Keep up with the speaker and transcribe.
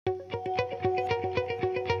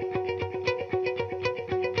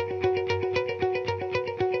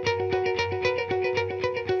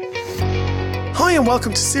Hi and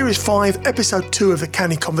welcome to Series 5, Episode 2 of the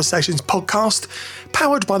Canny Conversations podcast,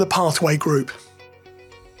 powered by the Pathway Group.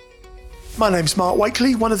 My name's Mark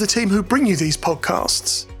Wakely, one of the team who bring you these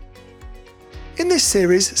podcasts. In this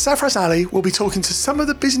series, Safraz Ali will be talking to some of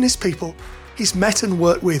the business people he's met and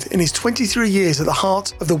worked with in his 23 years at the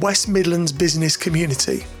heart of the West Midlands business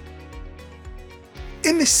community.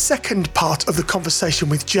 In this second part of the conversation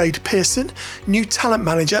with Jade Pearson, new talent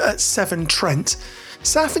manager at 7 Trent,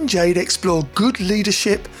 Saf and Jade explore good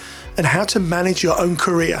leadership and how to manage your own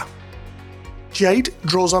career. Jade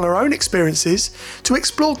draws on her own experiences to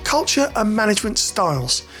explore culture and management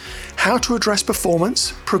styles, how to address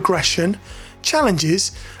performance, progression,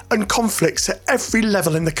 challenges and conflicts at every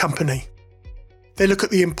level in the company. They look at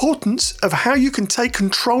the importance of how you can take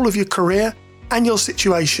control of your career and your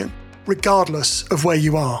situation, regardless of where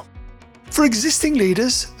you are. For existing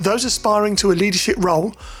leaders, those aspiring to a leadership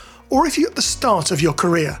role, or if you're at the start of your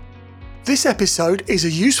career, this episode is a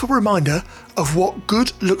useful reminder of what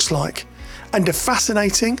good looks like and a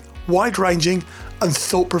fascinating, wide-ranging and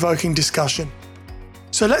thought-provoking discussion.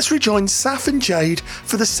 So let's rejoin Saf and Jade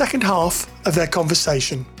for the second half of their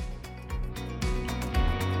conversation.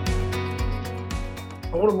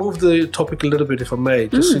 I want to move the topic a little bit, if I may,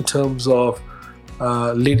 just in terms of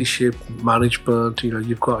leadership, management.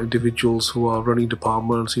 You've got individuals who are running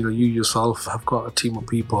departments. You yourself have got a team of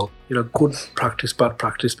people. Good practice, bad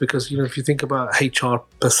practice. Because if you think about HR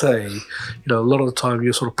per se, a lot of the time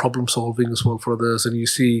you're sort of problem solving as well for others, and you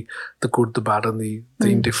see the good, the bad, and the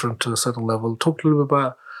indifferent to a certain level. Talk a little bit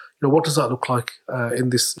about what does that look like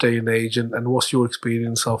in this day and age, and what's your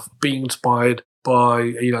experience of being inspired by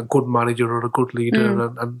a good manager or a good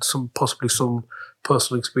leader, and possibly some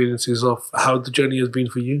personal experiences of how the journey has been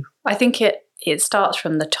for you? I think it starts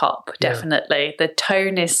from the top, definitely. The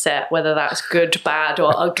tone is set, whether that's good, bad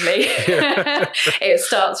or ugly. It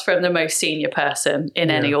starts from the most senior person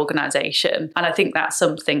in any organisation. And I think that's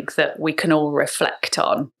something that we can all reflect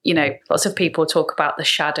on. Lots of people talk about the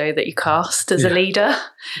shadow that you cast as a leader.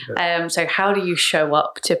 So how do you show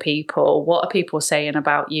up to people? What are people saying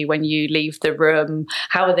about you when you leave the room?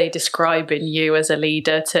 How are they describing you as a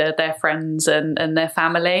leader to their friends and their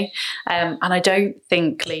family? And I don't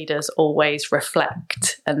think leaders always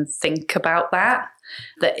reflect and think about that,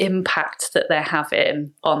 the impact that they're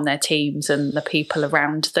having on their teams and the people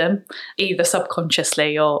around them, either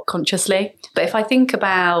subconsciously or consciously. But if I think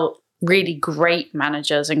about really great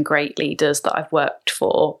managers and great leaders that I've worked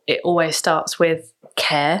for, it always starts with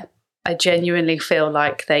care. I genuinely feel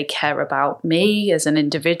like they care about me as an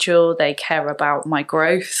individual. They care about my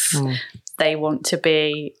growth. They want to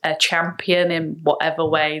be a champion in whatever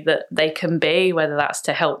way that they can be, whether that's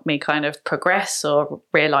to help me kind of progress or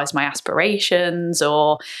realise my aspirations,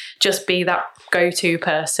 or just be that go-to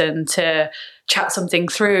person to chat something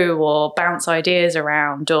through or bounce ideas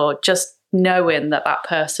around, or just knowing that that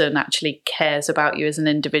person actually cares about you as an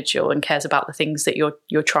individual and cares about the things that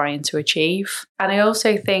you're trying to achieve. And I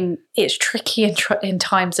also think it's tricky in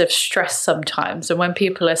times of stress sometimes. And when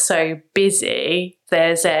people are so busy,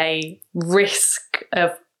 there's a risk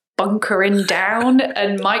of bunkering down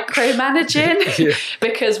and micromanaging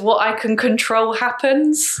because what I can control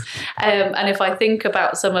happens. And if I think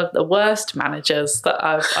about some of the worst managers that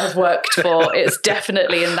I've worked for, it's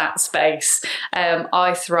definitely in that space.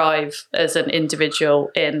 I thrive as an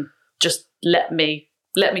individual in just let me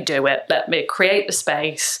do it. Let me create the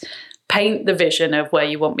space, paint the vision of where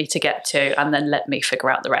you want me to get to, and then let me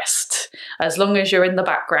figure out the rest. As long as you're in the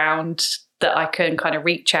background, that I can kind of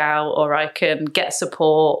reach out, or I can get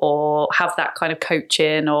support or have that kind of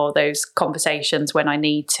coaching or those conversations when I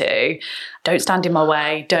need to. Don't stand in my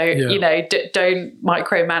way. Don't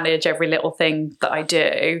micromanage every little thing that I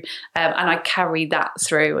do. And I carry that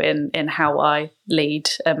through in how I lead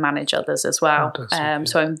and manage others as well.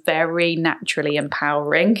 So I'm very naturally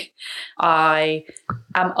empowering. I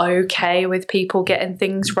am okay with people getting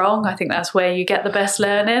things wrong. I think that's where you get the best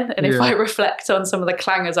learning. And if I reflect on some of the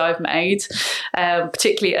clangers I've made,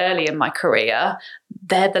 particularly early in my career,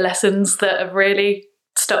 they're the lessons that have really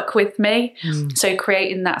stuck with me. So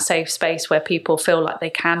creating that safe space where people feel like they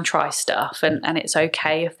can try stuff and it's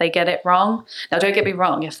okay if they get it wrong. Now, don't get me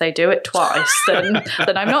wrong, if they do it twice, then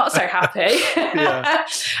I'm not so happy.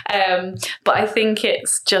 But I think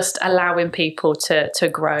it's just allowing people to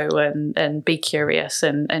grow and be curious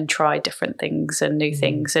and try different things and new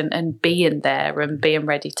things and being there and being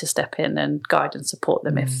ready to step in and guide and support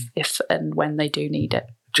them if and when they do need it.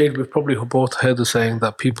 Jade, we've probably both heard the saying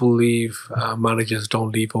that people leave, managers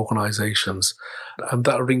don't leave organizations. And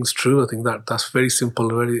that rings true. I think that's very simple,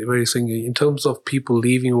 very, very simple. In terms of people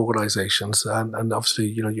leaving organizations, and obviously,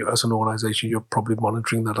 you as an organization, you're probably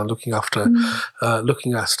monitoring that and looking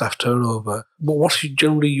at staff turnover. But what's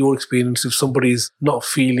generally your experience if somebody's not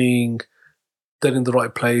feeling they're in the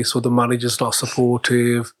right place, or the manager's not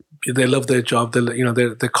supportive? They love their job.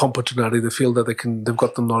 They're competent at it. They feel that they've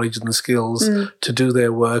got the knowledge and the skills to do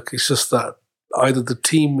their work. It's just that either the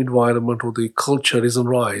team environment or the culture isn't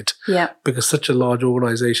right. Yeah. Because such a large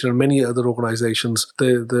organization and many other organizations,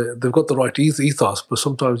 they've got the right ethos, but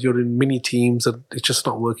sometimes you're in mini teams and it's just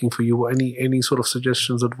not working for you. Any sort of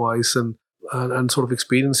suggestions, advice, and sort of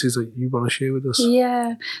experiences that you want to share with us?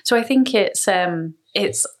 Yeah. So I think it's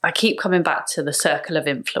I keep coming back to the circle of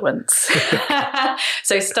influence.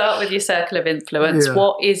 So start with your circle of influence. Yeah.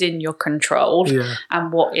 What is in your control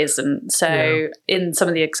and what isn't? So in some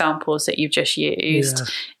of the examples that you've just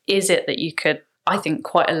used, is it that you could, I think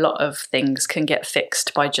quite a lot of things can get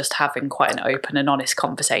fixed by just having quite an open and honest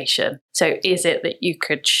conversation. So is it that you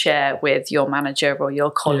could share with your manager or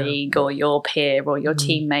your colleague or your peer or your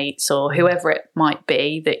teammates or whoever it might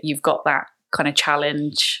be that you've got that kind of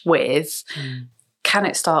challenge with? Can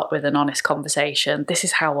it start with an honest conversation? This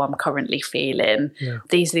is how I'm currently feeling. Yeah.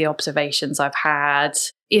 These are the observations I've had.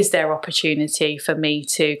 Is there opportunity for me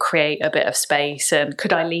to create a bit of space? And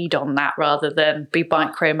could I lead on that rather than be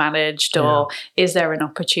micromanaged? Or is there an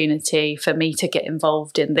opportunity for me to get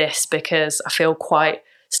involved in this because I feel quite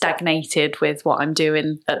stagnated with what I'm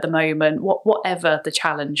doing at the moment? Whatever the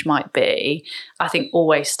challenge might be, I think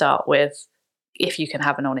always start with if you can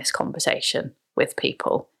have an honest conversation with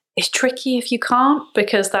people. It's tricky if you can't,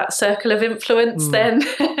 because that circle of influence then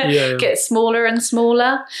gets smaller and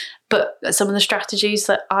smaller. But some of the strategies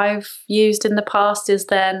that I've used in the past is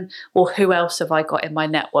then, well, who else have I got in my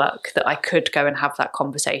network that I could go and have that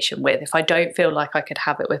conversation with? If I don't feel like I could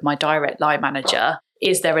have it with my direct line manager,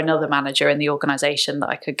 is there another manager in the organisation that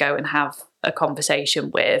I could go and have a conversation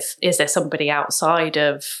with? Is there somebody outside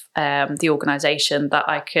of the organisation that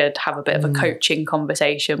I could have a bit of a coaching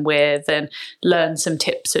conversation with and learn some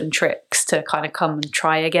tips and tricks to kind of come and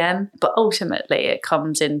try again? But ultimately it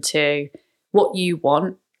comes into what you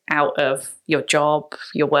want out of your job,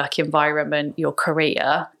 your work environment, your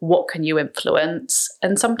career. What can you influence?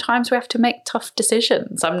 And sometimes we have to make tough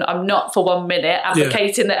decisions. I'm not for 1 minute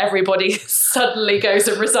advocating that everybody suddenly goes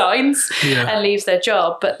and resigns and leaves their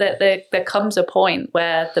job, but that there comes a point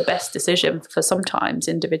where the best decision for sometimes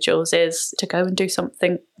individuals is to go and do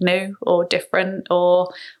something new or different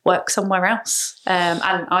or work somewhere else. And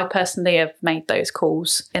I personally have made those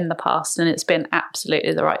calls in the past, and it's been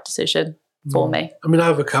absolutely the right decision for me. I mean,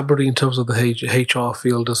 our vocabulary in terms of the HR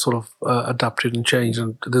field has sort of adapted and changed,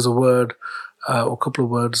 and there's a word or a couple of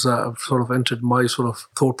words that have sort of entered my sort of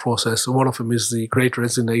thought process, and one of them is the great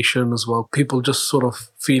resignation as well. People just sort of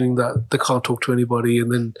feeling that they can't talk to anybody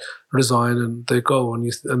and then resign and they go,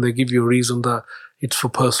 and they give you a reason that it's for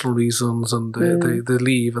personal reasons, and they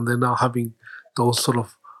leave, and they're now having those sort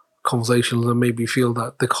of conversations and maybe feel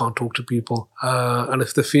that they can't talk to people. And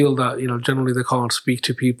if they feel that, generally they can't speak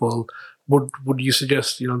to people, would you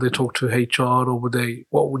suggest, they talk to HR, or would they,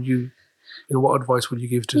 what advice would you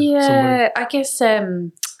give to somebody? I guess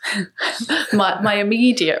my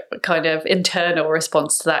immediate kind of internal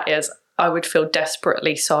response to that is I would feel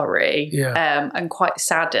desperately sorry and quite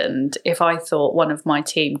saddened if I thought one of my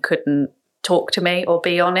team couldn't talk to me or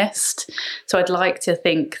be honest. So I'd like to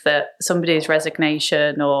think that somebody's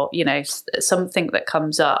resignation or, something that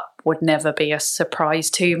comes up would never be a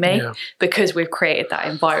surprise to me because we've created that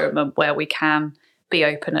environment where we can be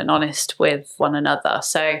open and honest with one another.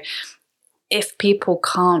 So if people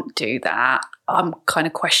can't do that, I'm kind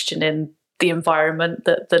of questioning the environment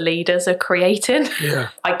that the leaders are creating. Yeah.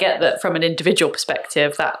 I get that from an individual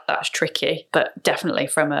perspective, that's tricky, but definitely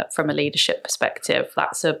from a leadership perspective,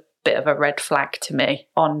 that's a bit of a red flag to me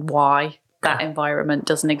on why that environment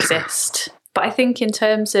doesn't exist. But I think in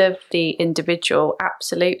terms of the individual,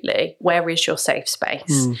 absolutely, where is your safe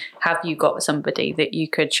space? Have you got somebody that you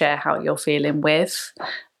could share how you're feeling with?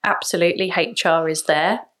 Absolutely, HR is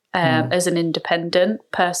there as an independent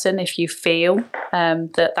person if you feel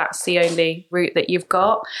that that's the only route that you've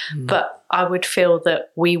got. But I would feel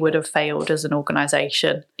that we would have failed as an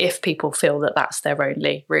organisation if people feel that that's their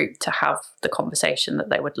only route to have the conversation that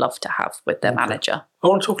they would love to have with their manager. I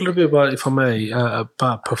want to talk a little bit about, if I may,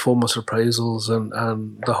 about performance appraisals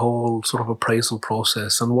and the whole sort of appraisal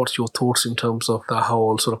process, and what's your thoughts in terms of the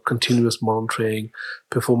whole sort of continuous monitoring,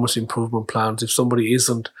 performance improvement plans. If somebody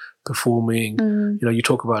isn't performing. You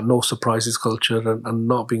talk about no surprises culture and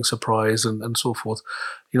not being surprised and so forth.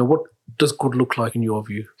 What does good look like in your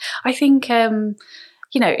view? I think, in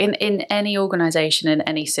any organisation, in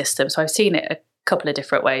any system, so I've seen it a couple of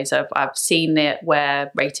different ways. I've seen it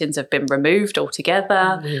where ratings have been removed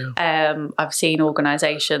altogether. I've seen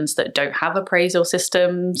organisations that don't have appraisal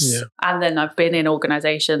systems, and then I've been in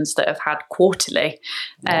organisations that have had quarterly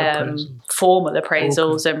formal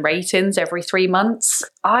appraisals and ratings every 3 months.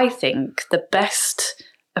 I think the best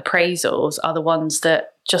appraisals are the ones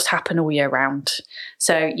that just happen all year round.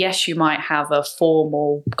 So yes, you might have a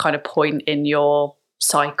formal kind of point in your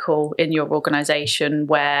cycle in your organisation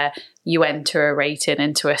where you enter a rating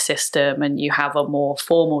into a system and you have a more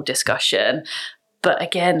formal discussion. But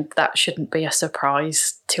again, that shouldn't be a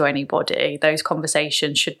surprise to anybody. Those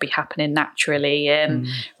conversations should be happening naturally in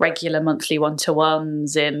regular monthly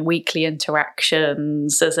one-to-ones, in weekly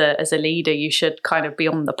interactions. As a leader, you should kind of be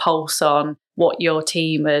on the pulse on what your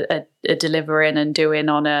team are delivering and doing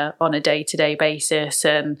on a day-to-day basis.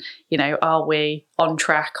 And, are we on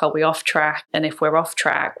track? Are we off track? And if we're off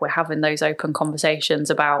track, we're having those open conversations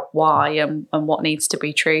about why and what needs to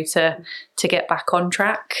be true to get back on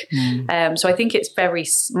track. So I think it's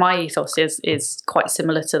my ethos is quite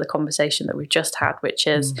similar to the conversation that we've just had, which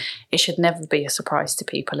is it should never be a surprise to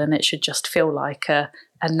people, and it should just feel like a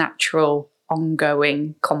natural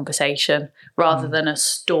ongoing conversation rather than a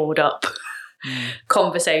stored up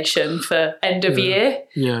conversation for end of year.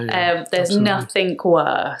 There's absolutely nothing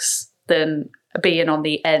worse than being on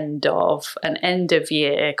the end of an end of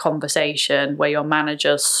year conversation where your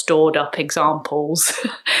manager's stored up examples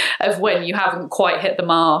of when you haven't quite hit the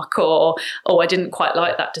mark, or I didn't quite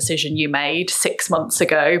like that decision you made 6 months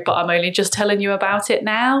ago, but I'm only just telling you about it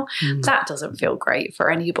now. That doesn't feel great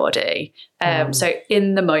for anybody. So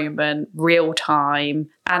in the moment, real time,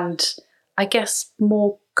 and I guess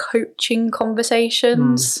more coaching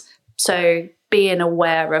conversations. So being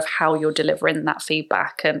aware of how you're delivering that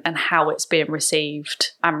feedback and how it's being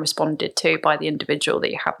received and responded to by the individual that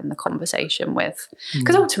you're having the conversation with.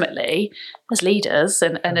 Because ultimately, as leaders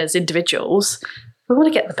and as individuals, we want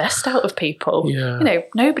to get the best out of people.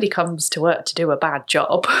 Nobody comes to work to do a bad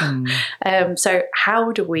job. So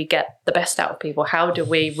how do we get the best out of people? How do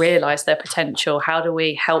we realise their potential? How do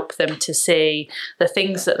we help them to see the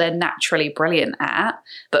things that they're naturally brilliant at,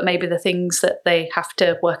 but maybe the things that they have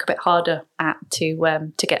to work a bit harder at to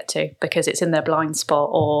get to because it's in their blind spot,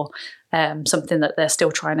 or something that they're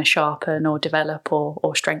still trying to sharpen or develop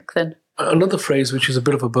or strengthen? Another phrase which is a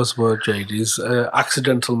bit of a buzzword, Jade, is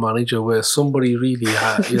accidental manager, where somebody really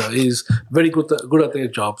is very good at their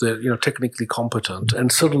job. They're technically competent,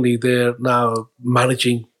 and suddenly they're now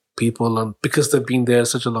managing people, and because they've been there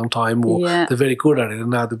such a long time, or they're very good at it,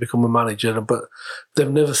 and now they become a manager, but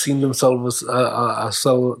they've never seen themselves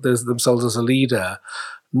as a leader.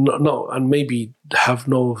 And maybe have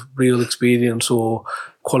no real experience or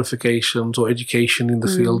qualifications or education in the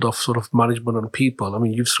field of sort of management and people. I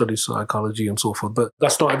mean, you've studied psychology and so forth, but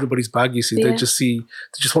that's not everybody's bag, you see. They just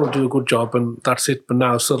want to do a good job and that's it. But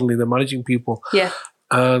now suddenly they're managing people.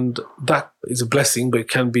 And that is a blessing, but it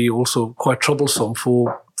can be also quite troublesome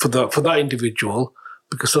for that individual,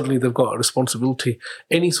 because suddenly they've got a responsibility.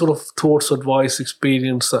 Any sort of thoughts, advice,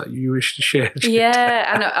 experience that you wish to share?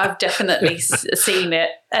 And I've definitely seen it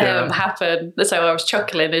happen. So I was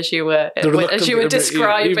chuckling as you were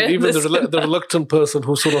describing. Even the reluctant person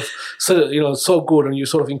who sort of said, so good, and you're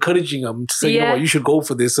sort of encouraging them to say, you know what, you should go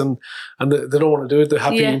for this, and they don't want to do it. They're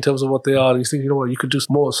happy in terms of what they are, and you think, you know what, you could do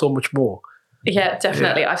so much more. Yeah,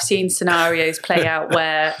 definitely. I've seen scenarios play out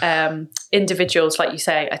where individuals, like you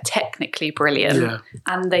say, are technically brilliant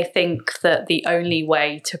and they think that the only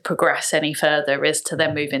way to progress any further is to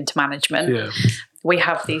then move into management. We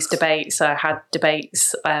have these debates. I had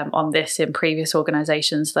debates on this in previous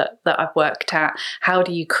organisations that I've worked at. How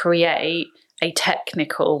do you create a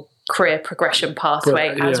technical career progression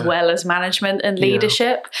pathway as well as management and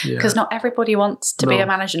leadership? Because not everybody wants to be a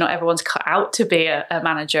manager. Not everyone's cut out to be a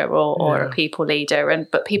manager or a people leader,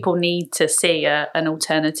 but people need to see an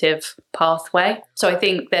alternative pathway. So I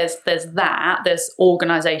think there's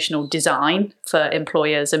organisational design for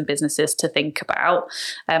employers and businesses to think about.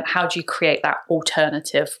 How do you create that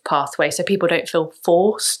alternative pathway so people don't feel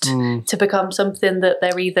forced to become something that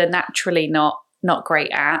they're either naturally not great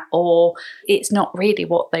at, or it's not really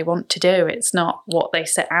what they want to do. It's not what they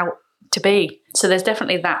set out to be. So there's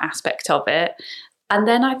definitely that aspect of it. And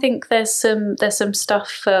then I think there's some stuff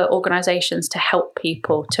for organisations to help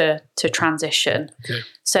people to transition.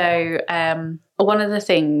 So one of the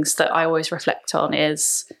things that I always reflect on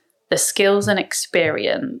is the skills and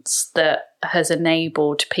experience that has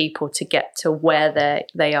enabled people to get to where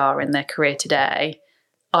they are in their career today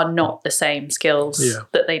are not the same skills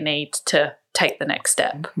that they need to take the next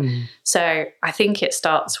step. So I think it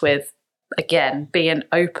starts with, again, being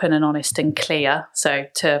open and honest and clear. So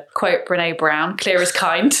to quote Brene Brown, clear is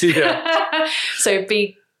kind. So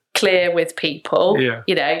be clear with people.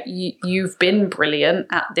 You know, you've been brilliant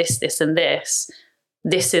at this, and this.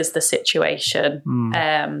 This is the situation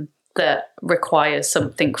that requires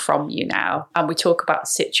something from you now. And we talk about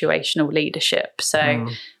situational leadership. So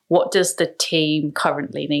what does the team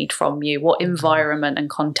currently need from you? What environment and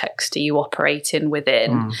context are you operating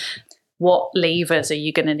within? What levers are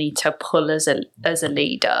you going to need to pull as a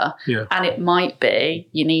leader? And it might be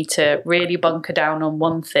you need to really bunker down on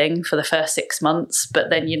one thing for the first 6 months,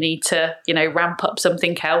 but then you need to, you know, ramp up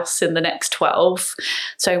something else in the next 12.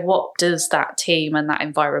 So what does that team and that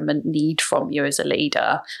environment need from you as a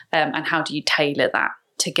leader? And how do you tailor that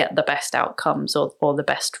to get the best outcomes or the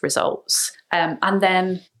best results? And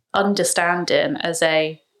then understanding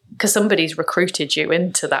because somebody's recruited you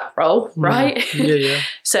into that role, right?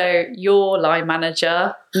 So your line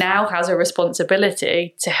manager now has a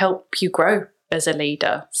responsibility to help you grow as a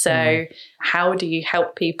leader. So how do you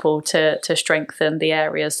help people to strengthen the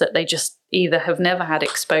areas that they just either have never had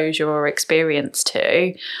exposure or experience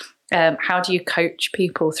to? How do you coach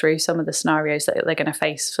people through some of the scenarios that they're going to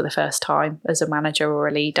face for the first time as a manager or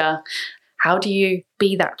a leader? How do you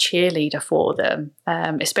be that cheerleader for them?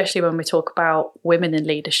 Especially when we talk about women in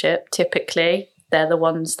leadership, typically they're the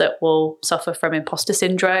ones that will suffer from imposter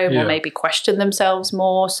syndrome or maybe question themselves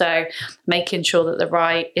more. So making sure that the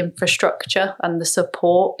right infrastructure and the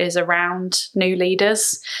support is around new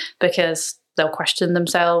leaders, because they'll question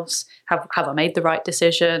themselves. Have I made the right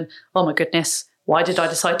decision? Oh my goodness, why did I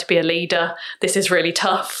decide to be a leader? This is really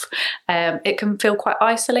tough. It can feel quite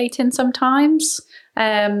isolating sometimes.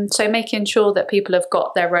 So making sure that people have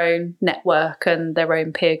got their own network and their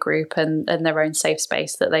own peer group and their own safe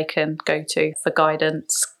space that they can go to for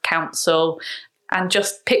guidance, counsel, and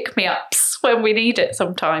just pick me ups when we need it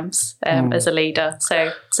sometimes as a leader.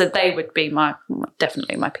 So they would be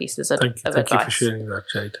definitely my pieces of advice. Thank you for sharing that,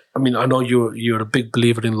 Jade. I mean, I know you're a big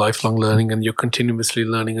believer in lifelong learning, and you're continuously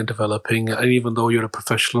learning and developing. And even though you're a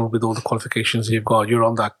professional with all the qualifications you've got, you're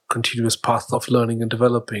on that continuous path of learning and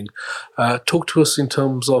developing. Talk to us in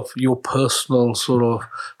terms of your personal sort of,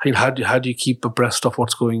 I mean, how do you keep abreast of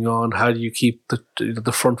what's going on? How do you keep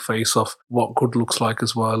the front face of what good looks like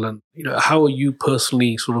as well? And, you know, how are you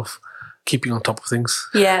personally sort of keeping on top of things?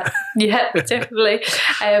 Yeah, definitely.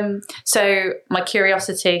 So my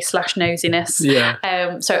curiosity /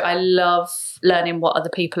 nosiness. So I love learning what other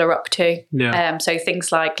people are up to. So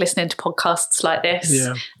things like listening to podcasts like this,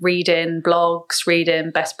 reading blogs,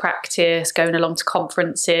 reading best practice, going along to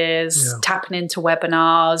conferences, tapping into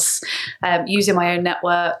webinars, using my own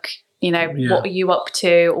network. You know, what are you up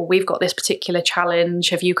to? Or we've got this particular challenge.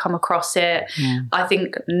 Have you come across it? I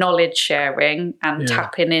think knowledge sharing and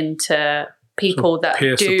tapping into people that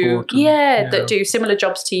do that do similar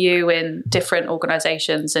jobs to you in different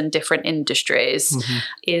organizations and different industries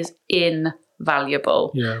is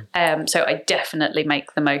invaluable. So I definitely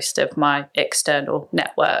make the most of my external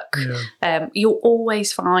network. You'll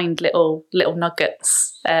always find little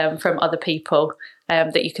nuggets from other people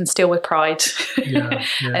that you can steal with pride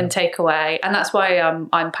and take away. And that's why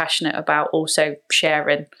I'm passionate about also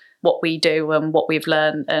sharing what we do and what we've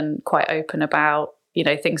learned, and quite open about, you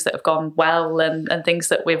know, things that have gone well and things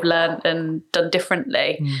that we've learned and done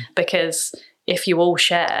differently. Because if you all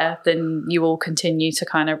share, then you all continue to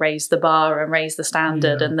kind of raise the bar and raise the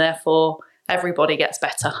standard, and therefore everybody gets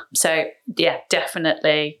better. So yeah,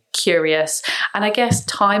 definitely curious. And I guess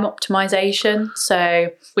time optimization. So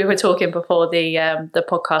we were talking before the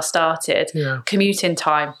podcast started, commuting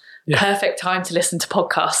time. Perfect time to listen to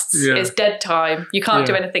podcasts. It's dead time. You can't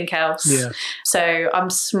do anything else. So I'm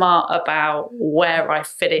smart about where I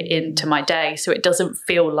fit it into my day, so it doesn't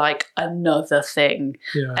feel like another thing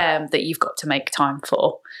that you've got to make time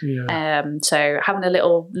for. So having a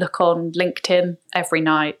little look on LinkedIn every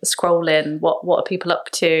night, scrolling, what are people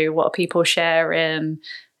up to? What are people sharing?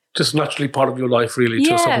 Just naturally part of your life, really,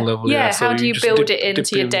 to a certain level. So how do you build it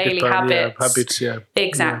into your daily habits?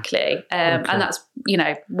 Exactly. And that's, you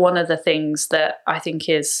know, one of the things that I think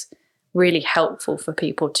is really helpful for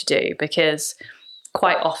people to do, because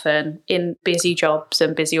quite often in busy jobs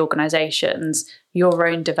and busy organizations, your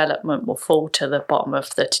own development will fall to the bottom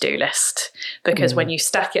of the to-do list, because when you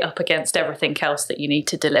stack it up against everything else that you need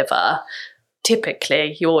to deliver,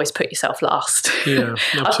 typically you always put yourself last. Yeah,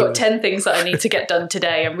 I've got 10 things that I need to get done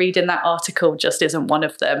today, and reading that article just isn't one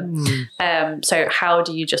of them. So how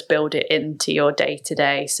do you just build it into your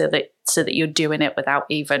day-to-day so that you're doing it without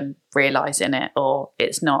even realising it, or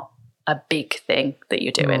it's not a big thing that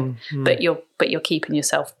you're doing, but you're keeping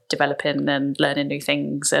yourself developing and learning new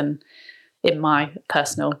things, and in my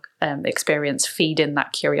personal experience, feeding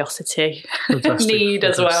that curiosity need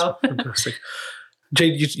as well. Fantastic.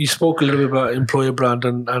 Jade, you spoke a little bit about employer brand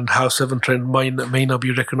and how Severn Trent may not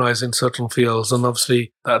be recognised in certain fields, and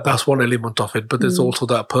obviously that's one element of it. But there's also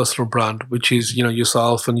that personal brand, which is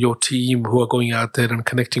yourself and your team who are going out there and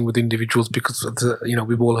connecting with individuals, because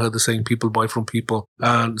we've all heard the saying, people buy from people,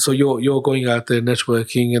 and so you're going out there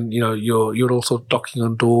networking, and you're also knocking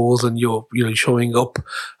on doors, and you're showing up,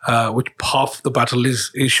 which half the battle is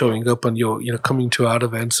showing up, and you're coming to our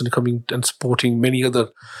events and coming and supporting many other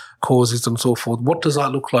causes and so forth. What does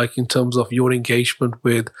that look like in terms of your engagement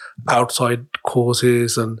with outside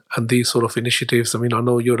causes and these sort of initiatives? I mean, I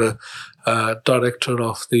know you're a director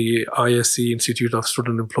of the ISC, Institute of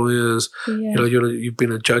Student Employers. Yeah. You've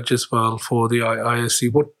been a judge as well for the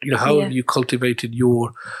ISC. How have you cultivated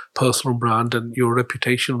your personal brand and your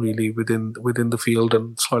reputation really within the field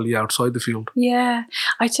and slightly outside the field? Yeah,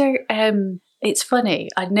 I don't. It's funny.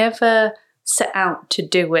 I never set out to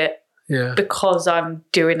do it because I'm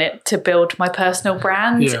doing it to build my personal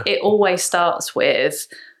brand. Yeah. It always starts with,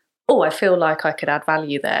 I feel like I could add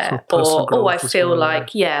value there, or I feel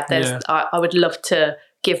like, I would love to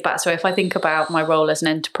give back. So if I think about my role as an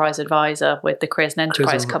enterprise advisor with the Careers and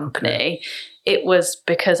Enterprise Company, it was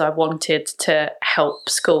because I wanted to help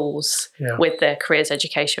schools with their careers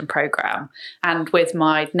education program, and with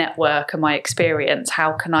my network and my experience,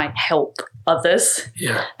 how can I help others?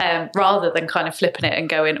 Rather than kind of flipping it and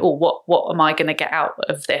going, what am I going to get out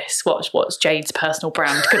of this? What's Jade's personal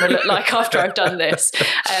brand going to look like after I've done this?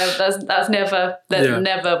 That's never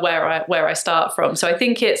where I start from. So I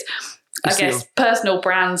think it's I guess personal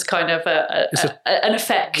brand's kind of an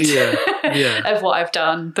effect of what I've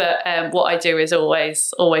done, but what I do is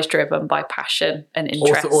always driven by passion and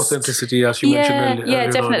interest. Authenticity, as you mentioned earlier. Yeah,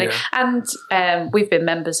 definitely. And we've been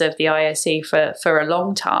members of the ISE for a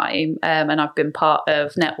long time, and I've been part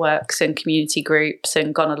of networks and community groups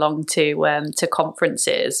and gone along to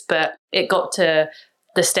conferences. But it got to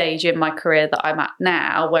the stage in my career that I'm at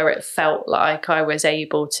now where it felt like I was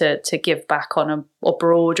able to give back on a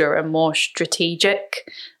broader and more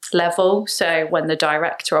strategic level. So when the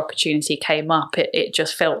director opportunity came up, it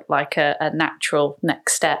just felt like a natural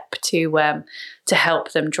next step to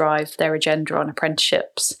help them drive their agenda on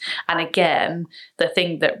apprenticeships. And again, the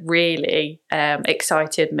thing that really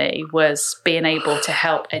excited me was being able to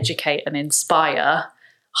help educate and inspire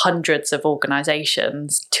hundreds of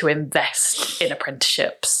organisations to invest in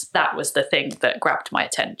apprenticeships. That was the thing that grabbed my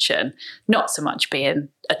attention. Not so much being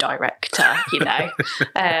a director,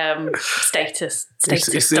 status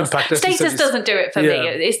doesn't do it for me.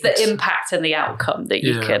 It's the impact and the outcome that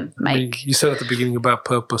you can make. I mean, you said at the beginning about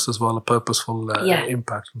purpose as well, a purposeful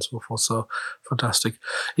impact and so forth. So fantastic.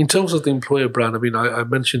 In terms of the employer brand, I mean, I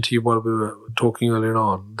mentioned to you while we were talking earlier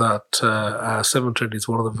on that Severn Trent is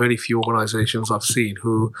one of the very few organisations I've seen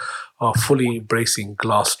who are fully embracing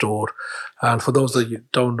Glassdoor. And for those that you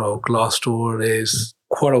don't know, Glassdoor is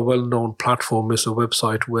quite a well-known platform. It's a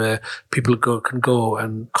website where people can go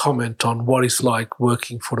and comment on what it's like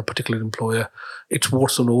working for a particular employer. It's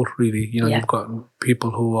warts and all, really. You've got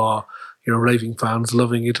people who are raving fans,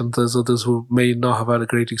 loving it, and there's others who may not have had a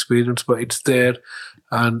great experience, but it's there,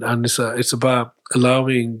 and it's about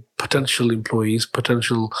allowing potential employees,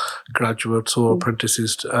 potential graduates or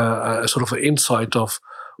apprentices a sort of an insight of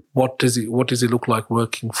what does it look like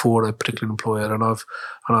working for a particular employer. And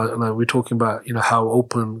we're talking about how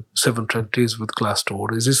open Severn Trent is with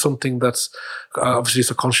Glassdoor. Is this something that's obviously it's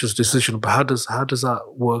a conscious decision, but how does that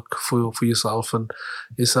work for yourself? And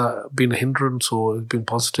is that been a hindrance or been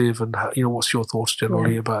positive? And what's your thoughts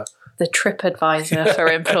generally about the TripAdvisor for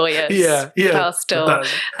employers? Glassdoor.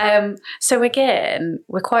 So again,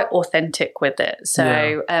 we're quite authentic with it.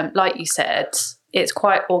 So like you said, it's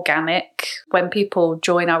quite organic. When people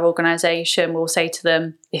join our organisation, we'll say to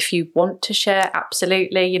them, if you want to share,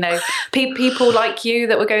 absolutely. People like you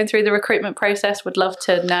that were going through the recruitment process would love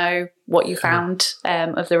to know what you found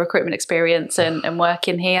of the recruitment experience and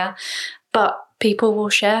working here. But people will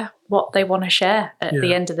share what they want to share at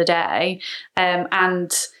the end of the day.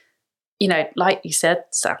 And like you said,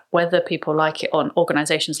 so whether people like it or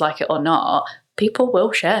organisations like it or not, people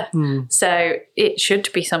will share. So it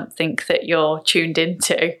should be something that you're tuned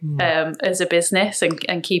into as a business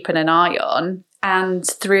and keeping an eye on. And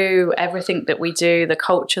through everything that we do, the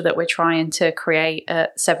culture that we're trying to create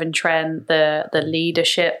at Severn Trent, the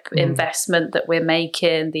leadership investment that we're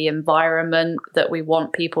making, the environment that we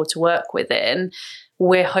want people to work within,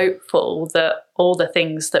 we're hopeful that all the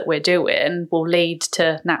things that we're doing will lead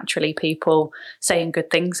to naturally people saying good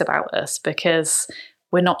things about us, because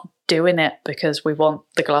we're not doing it because we want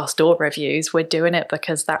the Glassdoor reviews. We're doing it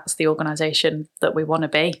because that's the organisation that we want to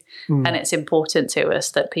be. And it's important to us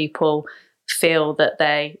that people feel that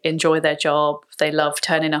they enjoy their job, they love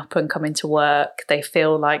turning up and coming to work, they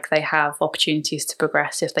feel like they have opportunities to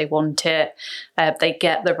progress if they want it, they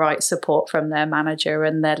get the right support from their manager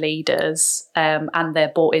and their leaders, and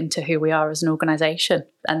they're bought into who we are as an organisation.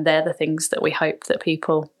 And they're the things that we hope that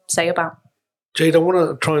people say about. Jade, I want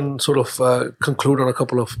to try and sort of conclude on a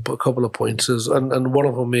couple of points, and one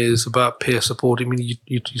of them is about peer support. I mean,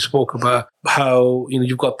 you spoke about how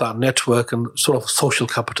you've got that network and sort of social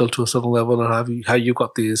capital to a certain level, and how you've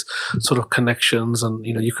got these sort of connections, and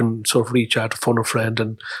you can sort of reach out to phone a friend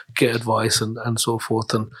and get advice and so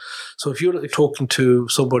forth. And so, if you're talking to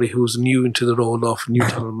somebody who's new into the role of new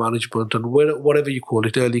talent management and whatever you call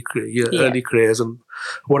it, early careers and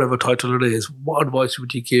whatever title it is, what advice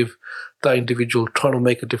would you give that individual trying to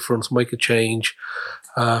make a difference, make a change,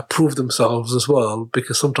 prove themselves as well?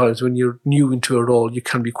 Because sometimes when you're new into a role, you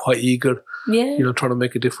can be quite eager, trying to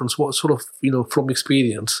make a difference. What sort of, from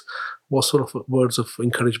experience, what sort of words of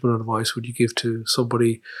encouragement and advice would you give to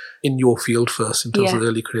somebody in your field first in terms of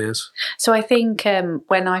early careers? So I think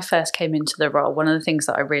when I first came into the role, one of the things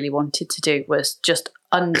that I really wanted to do was just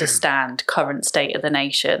understand current state of the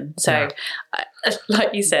nation. So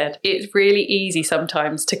like you said, it's really easy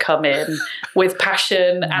sometimes to come in with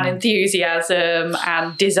passion and enthusiasm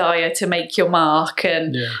and desire to make your mark,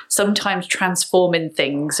 and sometimes transforming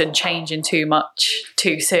things and changing too much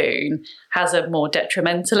too soon has a more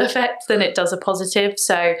detrimental effect than it does a positive.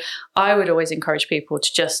 So I would always encourage people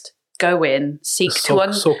to just go in, seek to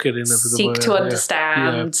understand,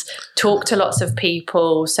 talk to lots of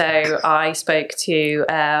people. So I spoke to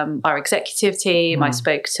our executive team, I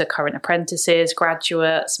spoke to current apprentices,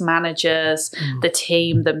 graduates, managers, the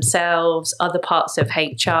team themselves, other parts of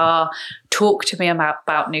HR. Talk to me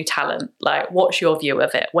about new talent. Like, what's your view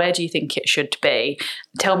of it? Where do you think it should be?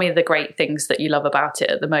 Tell me the great things that you love about it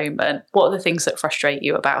at the moment. What are the things that frustrate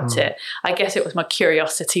you about it? I guess it was my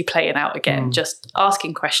curiosity playing out again, just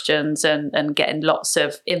asking questions and getting lots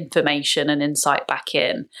of information and insight back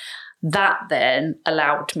in. That then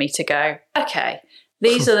allowed me to go, okay,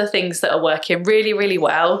 these are the things that are working really, really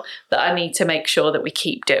well that I need to make sure that we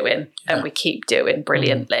keep doing and we keep doing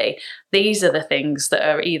brilliantly. These are the things that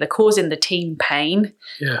are either causing the team pain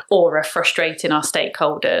or are frustrating our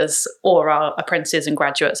stakeholders, or our apprentices and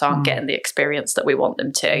graduates aren't getting the experience that we want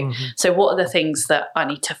them to. So what are the things that I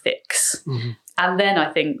need to fix? And then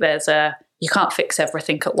I think you can't fix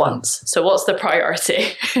everything at once. So what's the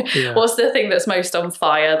priority? What's the thing that's most on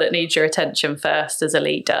fire that needs your attention first as a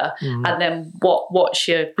leader? And then what's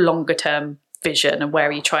your longer term vision and where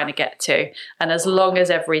are you trying to get to? And as long as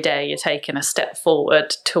every day you're taking a step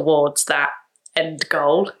forward towards that end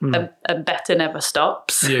goal, and better never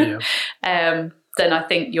stops, then I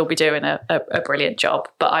think you'll be doing a brilliant job.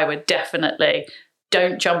 But I would definitely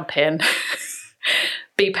don't jump in,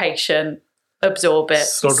 be patient, absorb it,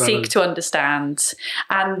 seek to understand,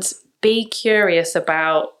 and be curious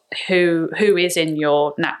about who is in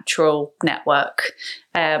your natural network.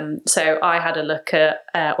 So I had a look at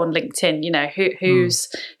on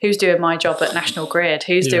LinkedIn, who's doing my job at National Grid,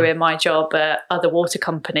 who's doing my job at other water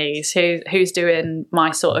companies, who's doing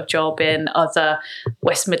my sort of job in other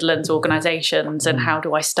West Midlands organisations, and how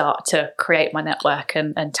do I start to create my network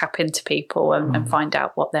and tap into people and find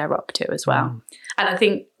out what they're up to as well. And I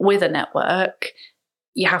think with a network,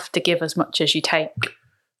 you have to give as much as you take.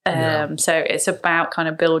 So it's about kind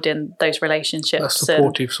of building those relationships. A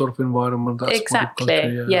supportive sort of environment. That's exactly.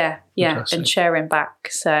 And sharing back.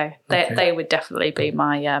 So they would definitely be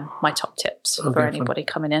my my top tips for anybody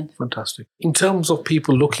coming in. Fantastic. In terms of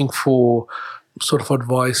people looking for sort of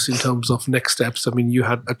advice in terms of next steps, I mean, you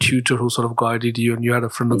had a tutor who sort of guided you, and you had a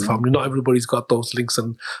friend of the family. Not everybody's got those links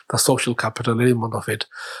and the social capital element of it.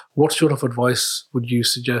 What sort of advice would you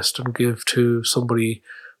suggest and give to somebody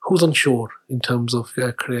who's unsure in terms of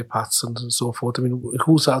career paths and so forth? I mean,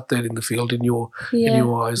 who's out there in the field in your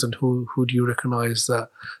eyes, and who do you recognise that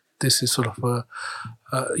this is sort of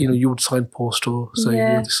you would signpost or say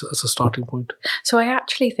this as a starting point? So I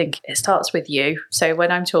actually think it starts with you. So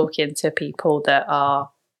when I'm talking to people that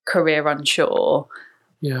are career unsure,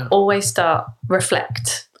 Always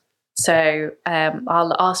reflect. So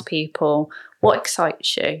I'll ask people, what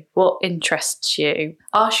excites you? What interests you?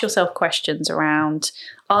 Ask yourself questions around,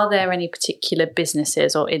 are there any particular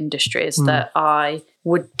businesses or industries that I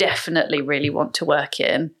would definitely really want to work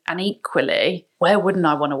in? And equally, where wouldn't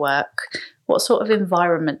I want to work? What sort of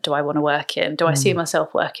environment do I want to work in? Do I see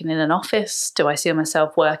myself working in an office? Do I see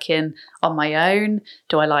myself working on my own?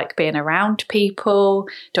 Do I like being around people?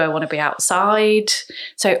 Do I want to be outside?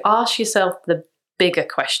 So ask yourself the bigger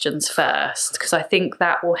questions first, because I think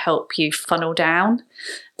that will help you funnel down.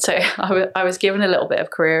 So I was given a little bit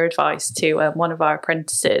of career advice to one of our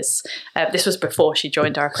apprentices. This was before she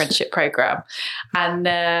joined our apprenticeship program,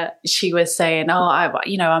 and she was saying,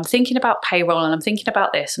 I'm thinking about payroll, and I'm thinking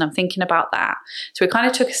about this, and I'm thinking about that. So we kind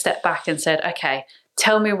of took a step back and said, okay,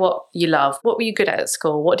 tell me what you love. What were you good at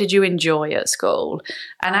school? What did you enjoy at school?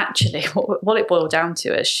 And actually, what it boiled down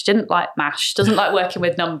to is she didn't like maths. She doesn't like working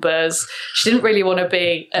with numbers. She didn't really want to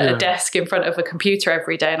be at a desk in front of a computer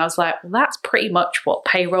every day. And I was like, well, that's pretty much what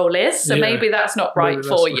payroll is. So maybe that's not right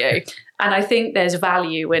for you. And I think there's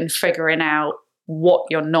value in figuring out what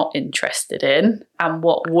you're not interested in and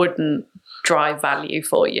what wouldn't drive value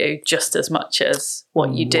for you just as much as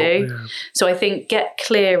what you do. So I think get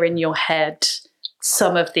clear in your head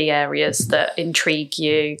some of the areas that intrigue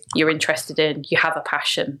you, you're interested in, you have a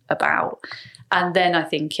passion about. And then I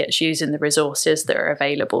think it's using the resources that are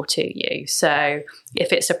available to you. So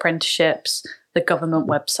if it's apprenticeships, the government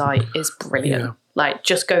website is brilliant. Like,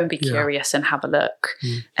 just go and be curious and have a look.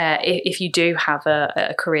 If you do have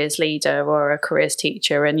a careers leader or a careers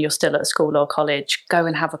teacher and you're still at school or college, go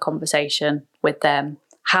and have a conversation with them.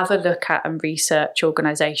 Have a look at and research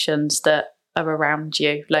organisations that are around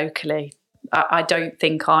you locally. I don't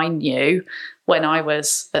think I knew when I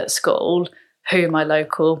was at school who my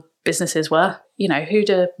local businesses were. You know, who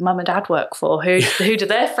do mum and dad work for? Who do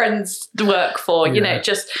their friends work for? You know,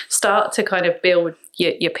 just start to kind of build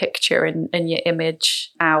your picture and your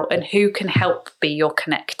image out, and who can help be your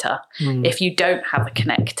connector. If you don't have a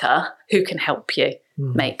connector, who can help you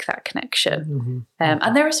make that connection?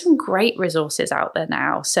 And there are some great resources out there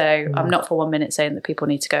now. So I'm not for 1 minute saying that people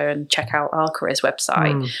need to go and check out our careers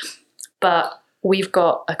website. But we've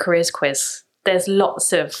got a careers quiz. There's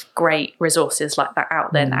lots of great resources like that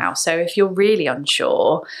out there now. So if you're really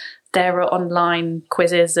unsure, there are online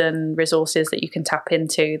quizzes and resources that you can tap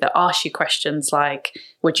into that ask you questions like,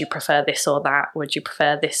 would you prefer this or that? Would you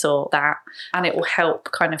prefer this or that? And it will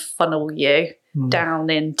help kind of funnel you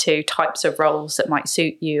down into types of roles that might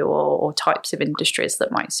suit you, or types of industries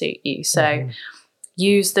that might suit you. So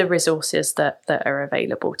use the resources that are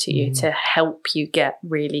available to you to help you get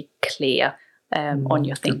really clear on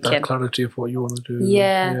your thinking. Get that clarity of what you want to do.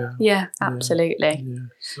 Yeah, absolutely.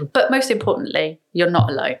 But most importantly, you're not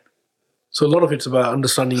alone. So a lot of it's about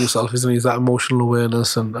understanding yourself, isn't it? Is that emotional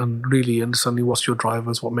awareness and really understanding what's your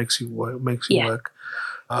drivers, what makes you work.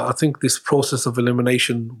 I think this process of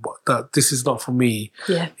elimination, that this is not for me,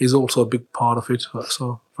 is also a big part of it.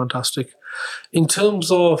 So fantastic. In terms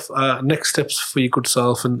of next steps for your good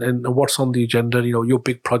self and what's on the agenda, you know, your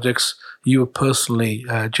big projects, you personally,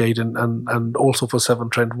 Jade, and also for Seven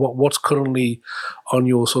Trent, what's currently on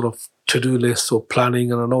your sort of to-do list or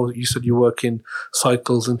planning? And I know you said you work in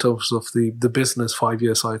cycles in terms of the business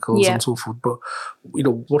 5-year cycles and so forth, but you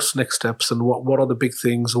know, what's next steps and what are the big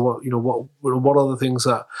things, or what are the things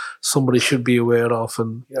that somebody should be aware of,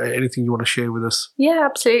 and anything you want to share with us? Yeah,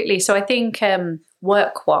 absolutely. So I think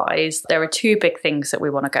work-wise, there are 2 big things that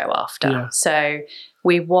we want to go after. So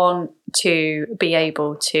we want to be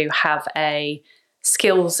able to have a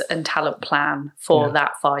skills and talent plan for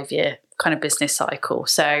that 5-year kind of business cycle.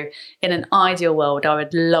 So in an ideal world, I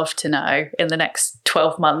would love to know in the next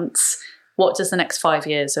 12 months, what does the next 5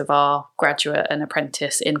 years of our graduate and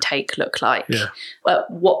apprentice intake look like? At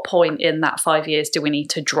what point in that 5 years do we need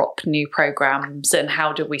to drop new programs, and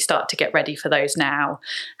how do we start to get ready for those now?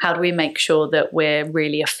 How do we make sure that we're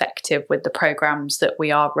really effective with the programs that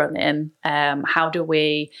we are running? How do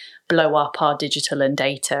we blow up our digital and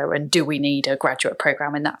data, and do we need a graduate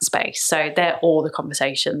program in that space? So they're all the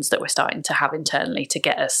conversations that we're starting to have internally to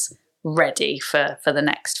get us ready for the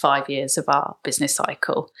next 5 years of our business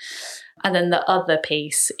cycle. And then the other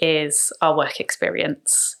piece is our work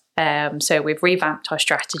experience. So we've revamped our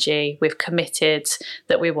strategy. We've committed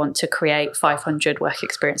that we want to create 500 work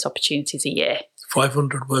experience opportunities a year.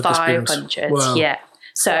 500 work experience? 500, wow. Yeah.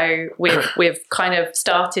 So we've kind of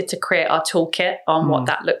started to create our toolkit on what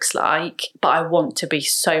that looks like, but I want to be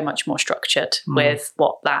so much more structured with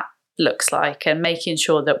what that looks like, and making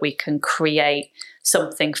sure that we can create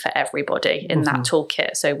something for everybody in that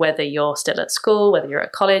toolkit. So whether you're still at school, whether you're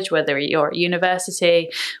at college, whether you're at university,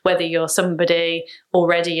 whether you're somebody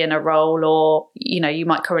already in a role, or, you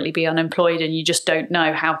might currently be unemployed and you just don't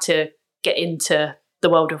know how to get into the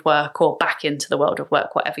world of work or back into the world of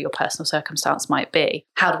work, whatever your personal circumstance might be.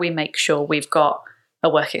 How do we make sure we've got a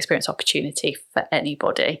work experience opportunity for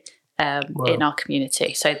anybody in our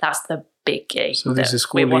community? So that's the biggie. So this is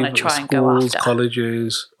we want to try and go after.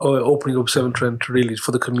 Colleges, opening up Severn Trent really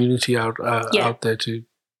for the community out there to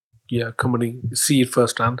come and see it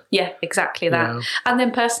firsthand. Yeah, exactly that. Yeah. And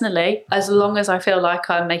then personally, as long as I feel like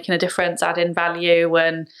I'm making a difference, adding value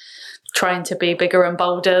and trying to be bigger and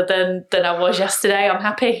bolder than I was yesterday, I'm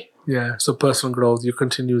happy. Yeah, so personal growth, you're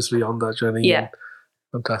continuously on that journey. Yeah.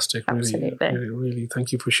 Fantastic. Absolutely. Really,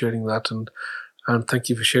 thank you for sharing that, and thank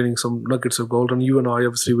you for sharing some nuggets of gold. And you and I,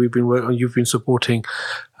 obviously, you've been supporting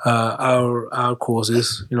our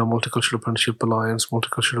causes, Multicultural Apprenticeship Alliance,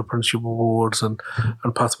 Multicultural Apprenticeship Awards, and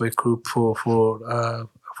Pathway Group for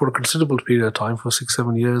a considerable period of time, for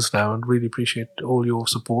 6-7 years now, and really appreciate all your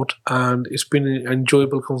support. And it's been an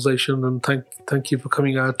enjoyable conversation, and thank you for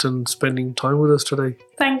coming out and spending time with us today.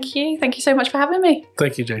 Thank you so much for having me.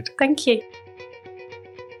 Thank you, Jade. Thank you.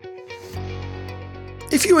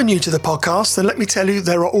 If you are new to the podcast, then let me tell you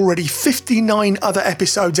there are already 59 other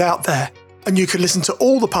episodes out there, and you can listen to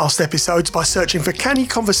all the past episodes by searching for Canny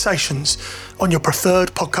Conversations on your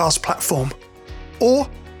preferred podcast platform, or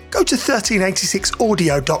go to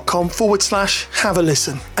 1386audio.com/have a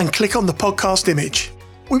listen and click on the podcast image.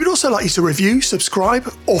 We would also like you to review,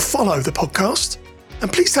 subscribe, or follow the podcast,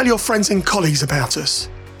 and please tell your friends and colleagues about us.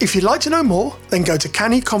 If you'd like to know more, then go to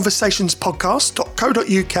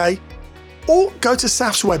cannyconversationspodcast.co.uk or go to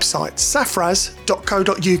SAF's website,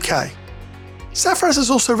 safraz.co.uk. Safraz has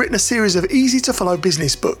also written a series of easy-to-follow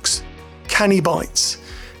business books, Canny Bites.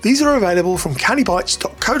 These are available from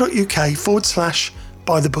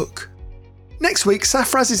cannybites.co.uk/buy the book. Next week,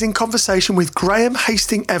 Safraz is in conversation with Graham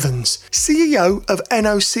Hastings-Evans, CEO of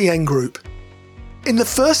NOCN Group. In the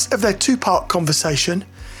first of their two-part conversation,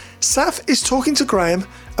 Saf is talking to Graham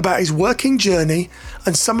about his working journey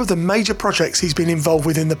and some of the major projects he's been involved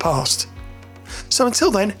with in the past. So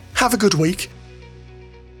until then, have a good week.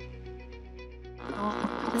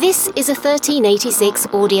 This is a 1386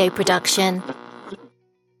 audio production.